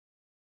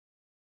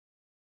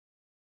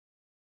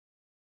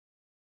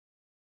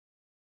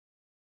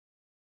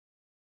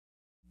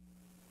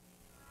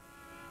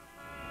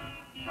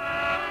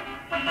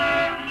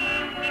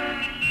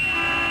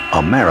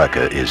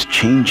America is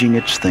changing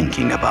its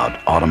thinking about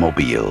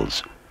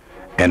automobiles.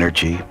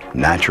 Energy,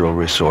 natural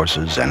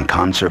resources, and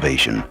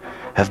conservation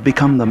have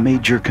become the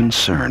major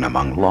concern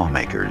among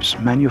lawmakers,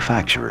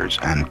 manufacturers,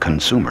 and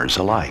consumers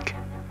alike.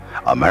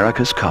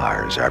 America's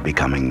cars are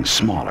becoming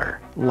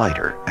smaller,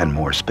 lighter, and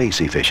more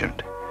space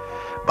efficient.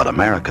 But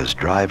America's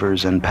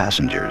drivers and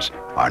passengers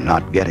are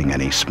not getting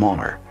any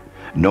smaller,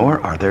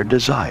 nor are their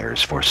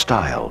desires for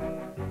style,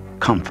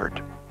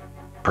 comfort,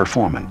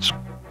 performance,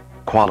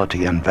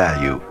 quality, and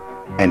value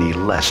any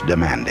less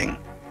demanding.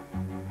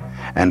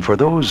 And for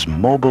those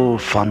mobile,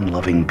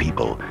 fun-loving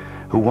people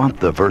who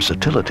want the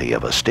versatility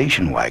of a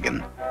station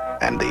wagon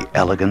and the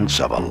elegance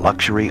of a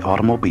luxury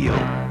automobile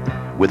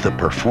with the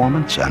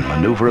performance and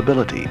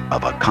maneuverability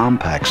of a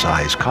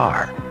compact-size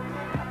car,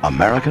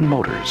 American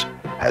Motors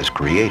has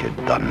created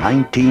the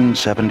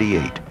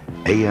 1978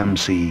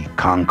 AMC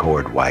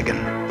Concord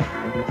Wagon.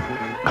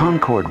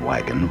 Concord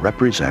Wagon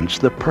represents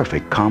the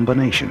perfect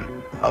combination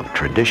of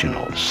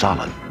traditional,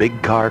 solid,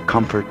 big car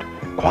comfort,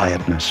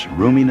 quietness,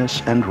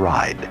 roominess, and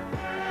ride,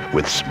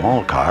 with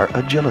small car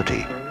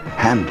agility,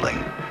 handling,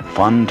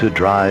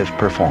 fun-to-drive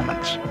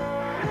performance,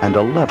 and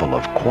a level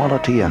of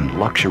quality and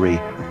luxury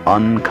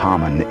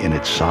uncommon in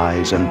its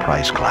size and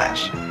price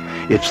class.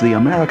 It's the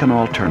American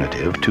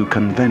alternative to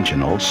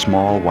conventional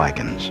small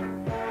wagons.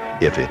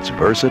 If it's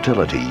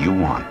versatility you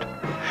want,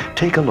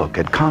 take a look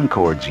at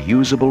Concord's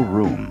usable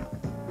room.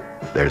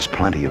 There's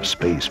plenty of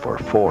space for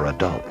 4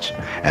 adults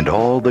and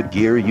all the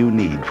gear you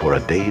need for a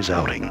day's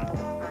outing.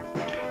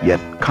 Yet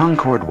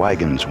Concord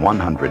Wagon's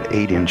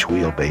 108-inch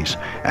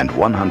wheelbase and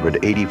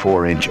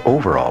 184-inch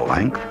overall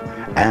length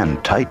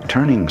and tight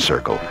turning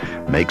circle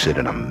makes it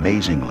an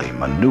amazingly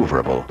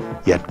maneuverable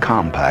yet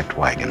compact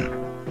wagon.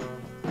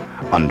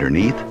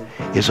 Underneath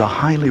is a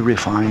highly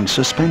refined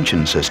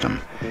suspension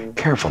system,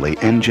 carefully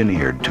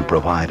engineered to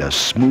provide a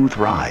smooth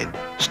ride,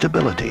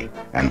 stability,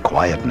 and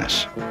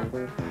quietness.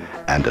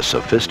 And a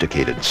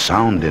sophisticated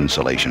sound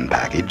insulation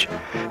package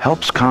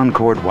helps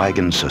Concord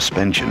Wagon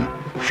suspension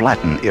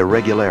flatten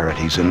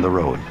irregularities in the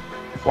road,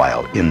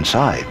 while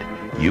inside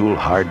you'll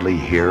hardly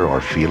hear or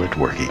feel it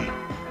working.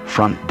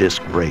 Front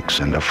disc brakes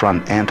and a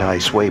front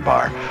anti-sway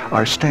bar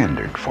are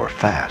standard for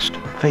fast,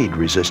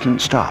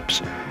 fade-resistant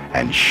stops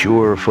and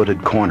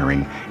sure-footed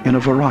cornering in a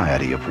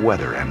variety of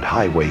weather and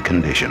highway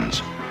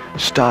conditions.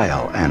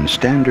 Style and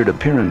standard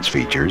appearance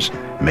features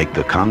make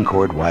the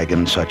Concord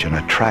Wagon such an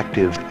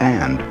attractive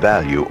and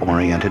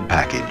value-oriented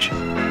package.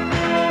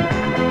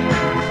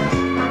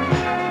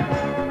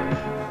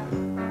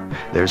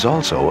 There's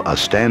also a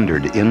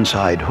standard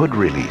inside hood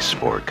release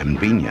for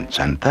convenience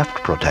and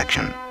theft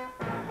protection,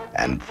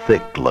 and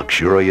thick,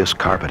 luxurious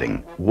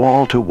carpeting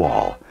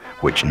wall-to-wall,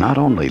 which not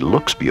only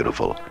looks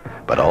beautiful,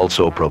 but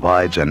also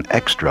provides an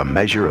extra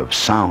measure of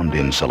sound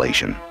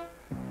insulation.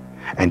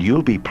 And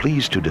you'll be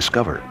pleased to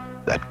discover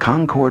that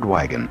Concord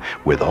Wagon,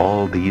 with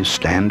all these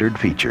standard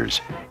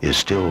features, is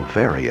still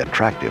very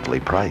attractively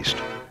priced.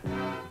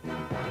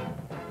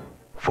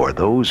 For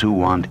those who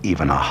want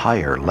even a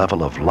higher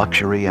level of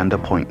luxury and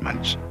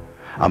appointments,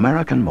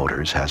 American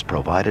Motors has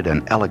provided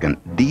an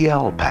elegant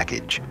DL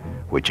package,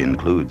 which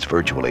includes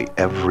virtually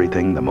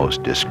everything the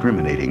most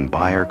discriminating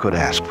buyer could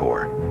ask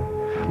for.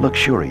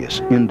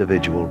 Luxurious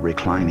individual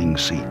reclining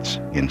seats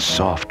in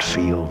soft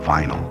feel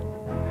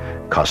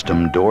vinyl,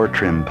 custom door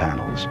trim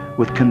panels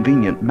with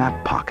convenient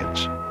map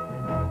pockets,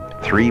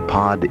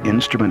 3-pod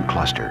instrument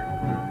cluster,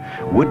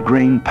 wood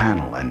grain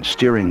panel and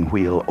steering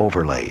wheel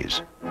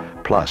overlays,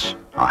 plus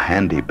a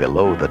handy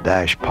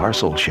below-the-dash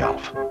parcel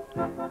shelf,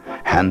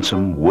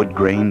 handsome wood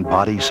grain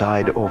body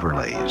side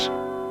overlays,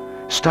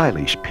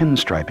 stylish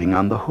pinstriping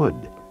on the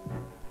hood,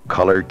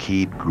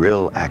 color-keyed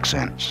grille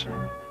accents,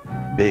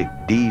 big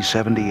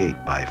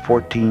D78 by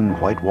 14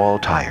 white wall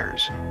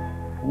tires,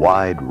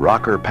 wide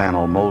rocker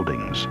panel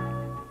moldings,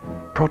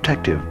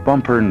 protective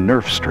bumper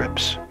Nerf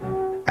strips,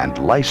 and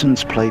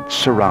license plate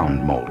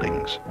surround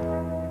moldings.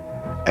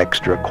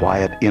 Extra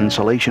quiet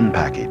insulation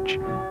package,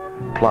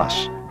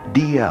 plus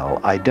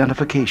DL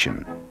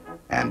identification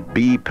and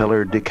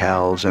B-pillar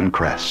decals and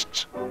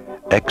crests.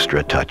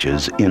 Extra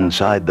touches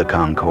inside the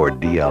Concord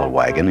DL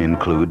wagon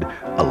include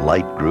a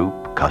light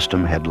group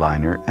custom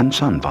headliner and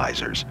sun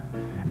visors,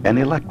 an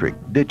electric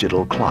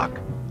digital clock,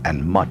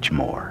 and much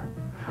more.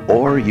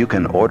 Or you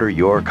can order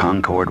your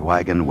Concord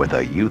Wagon with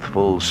a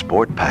youthful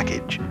sport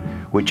package,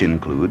 which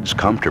includes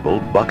comfortable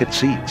bucket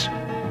seats,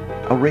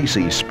 a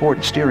racy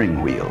sport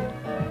steering wheel,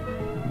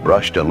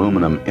 brushed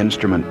aluminum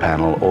instrument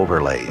panel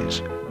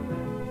overlays,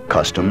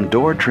 custom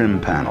door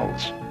trim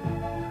panels,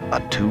 a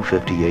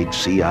 258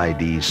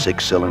 CID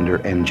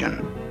 6-cylinder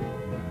engine,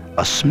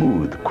 a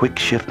smooth,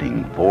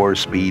 quick-shifting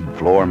 4-speed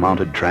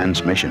floor-mounted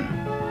transmission,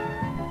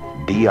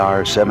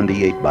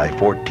 DR78 by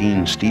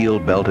 14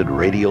 steel-belted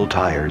radial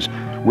tires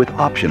with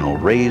optional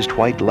raised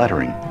white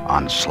lettering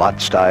on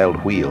slot-styled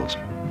wheels,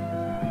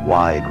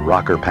 wide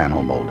rocker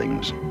panel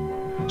moldings,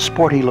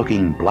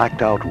 sporty-looking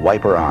blacked-out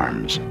wiper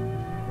arms,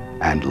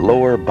 and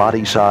lower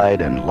body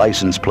side and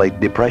license plate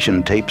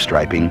depression tape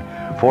striping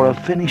for a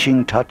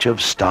finishing touch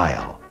of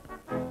style.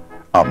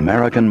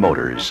 American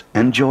Motors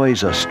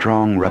enjoys a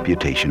strong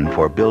reputation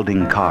for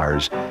building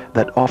cars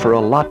that offer a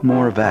lot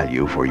more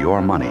value for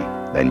your money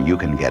than you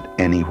can get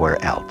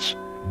anywhere else.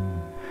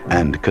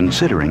 And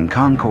considering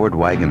Concord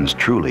Wagon's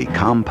truly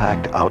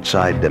compact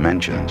outside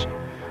dimensions,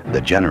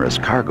 the generous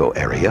cargo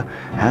area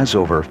has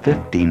over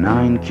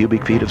 59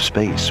 cubic feet of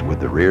space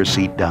with the rear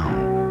seat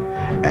down.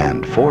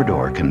 And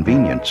four-door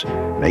convenience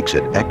makes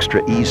it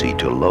extra easy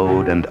to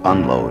load and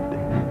unload.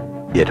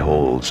 It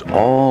holds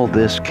all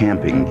this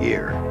camping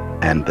gear,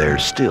 and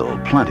there's still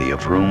plenty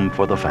of room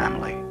for the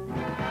family.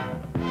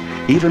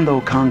 Even though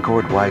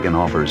Concord Wagon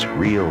offers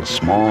real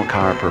small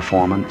car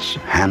performance,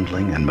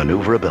 handling, and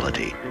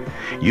maneuverability,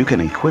 you can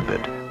equip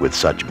it with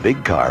such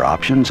big car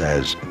options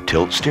as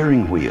tilt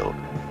steering wheel,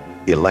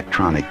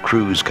 electronic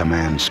cruise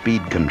command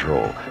speed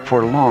control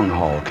for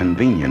long-haul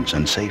convenience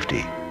and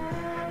safety,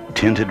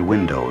 tinted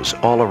windows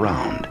all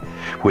around,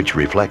 which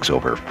reflects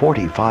over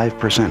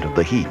 45% of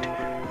the heat,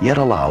 yet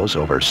allows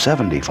over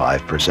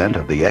 75%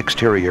 of the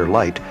exterior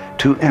light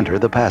to enter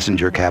the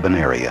passenger cabin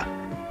area,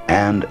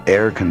 and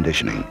air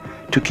conditioning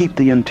to keep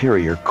the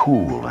interior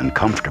cool and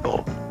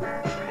comfortable.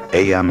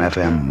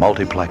 AM/FM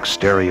multiplex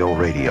stereo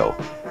radio,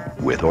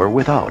 with or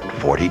without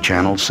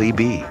 40-channel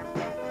CB,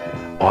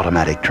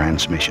 automatic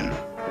transmission,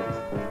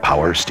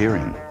 power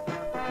steering,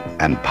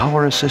 and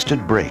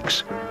power-assisted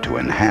brakes to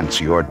enhance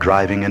your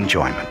driving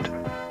enjoyment.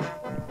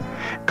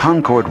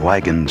 Concord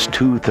Wagon's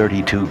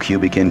 232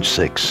 cubic inch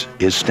 6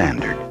 is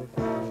standard,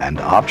 and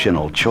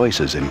optional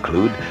choices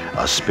include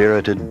a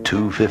spirited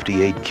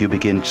 258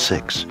 cubic inch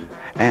 6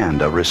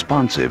 and a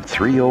responsive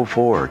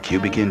 304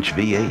 cubic inch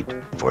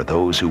V8 for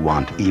those who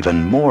want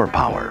even more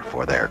power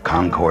for their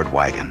Concord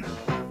Wagon.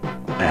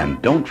 And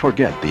don't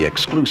forget the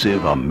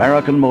exclusive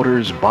American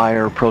Motors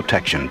Buyer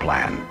Protection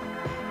Plan.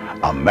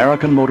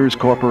 American Motors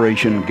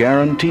Corporation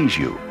guarantees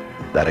you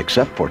that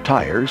except for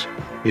tires,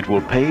 it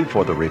will pay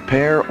for the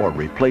repair or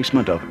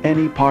replacement of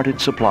any part it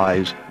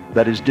supplies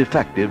that is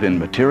defective in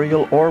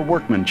material or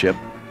workmanship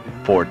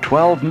for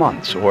 12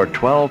 months or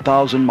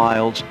 12,000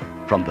 miles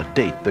from the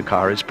date the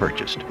car is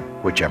purchased,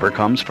 whichever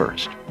comes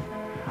first.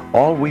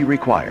 All we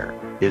require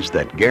is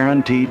that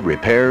guaranteed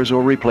repairs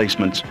or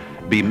replacements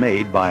be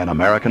made by an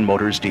American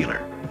Motors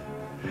dealer.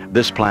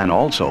 This plan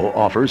also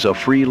offers a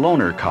free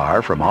loaner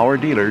car from our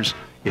dealers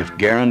if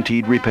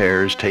guaranteed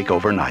repairs take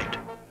overnight.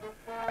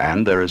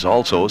 And there is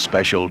also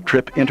special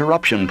trip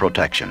interruption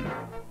protection.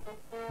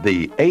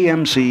 The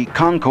AMC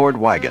Concord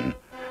Wagon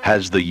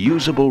has the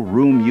usable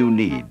room you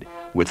need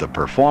with the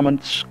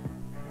performance,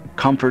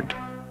 comfort,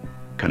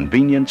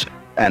 convenience,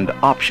 and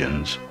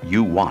options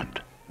you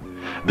want.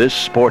 This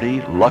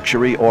sporty,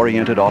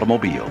 luxury-oriented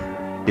automobile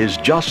is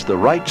just the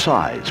right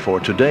size for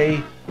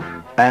today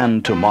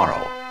and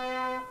tomorrow.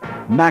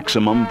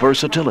 Maximum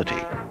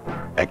versatility,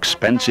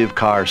 expensive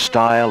car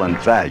style and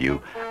value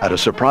at a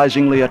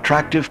surprisingly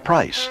attractive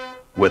price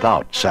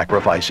without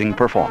sacrificing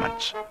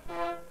performance.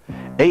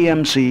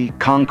 AMC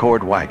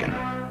Concord Wagon,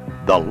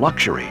 the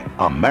luxury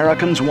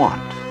Americans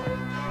want,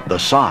 the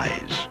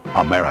size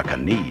America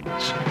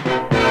needs.